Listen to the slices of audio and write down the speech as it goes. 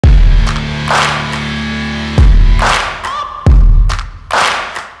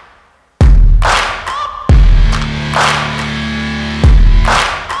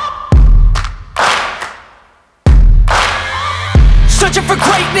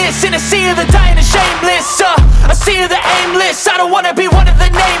stainless in a sea of the dying and shameless, a sea of the aimless. I don't wanna be one of the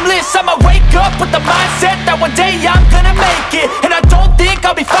nameless. I'ma wake up with the mindset that one day I'm gonna make it, and I don't think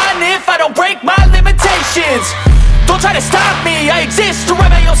I'll be fine if I don't break my limitations. Don't try to stop me, I exist to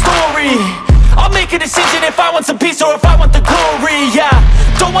write my own story. I'll make a decision if I want some peace or if I want the glory. Yeah,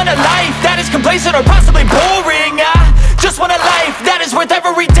 don't want a life that is complacent or possibly boring. I just want a life that is worth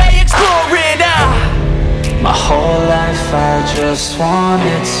every day exploring. My whole life I just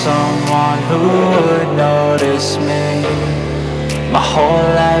wanted someone who would notice me. My whole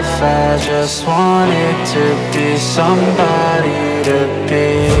life I just wanted to be somebody to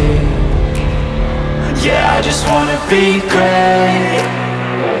be. Yeah, I just wanna be great.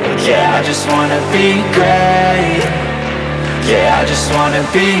 Yeah, I just wanna be great. Yeah, I just wanna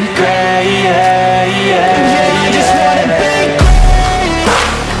be great. Yeah, yeah, yeah, I just wanna be great.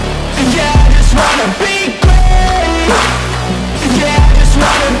 Yeah, I just wanna be great. Yeah, I just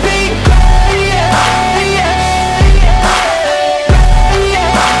wanna be great. Yeah, yeah, yeah, yeah,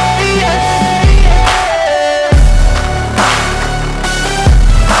 yeah, yeah.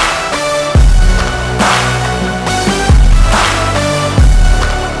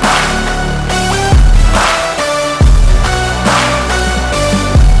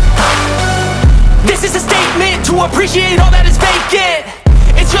 This is a statement to appreciate all that is vacant.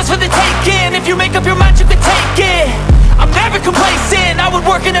 It's just for the taking. If you make up your mind, you can take it. I'm never complacent. I would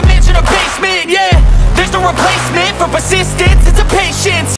work in a mansion or basement. Yeah, there's no replacement for persistence. It's a patience.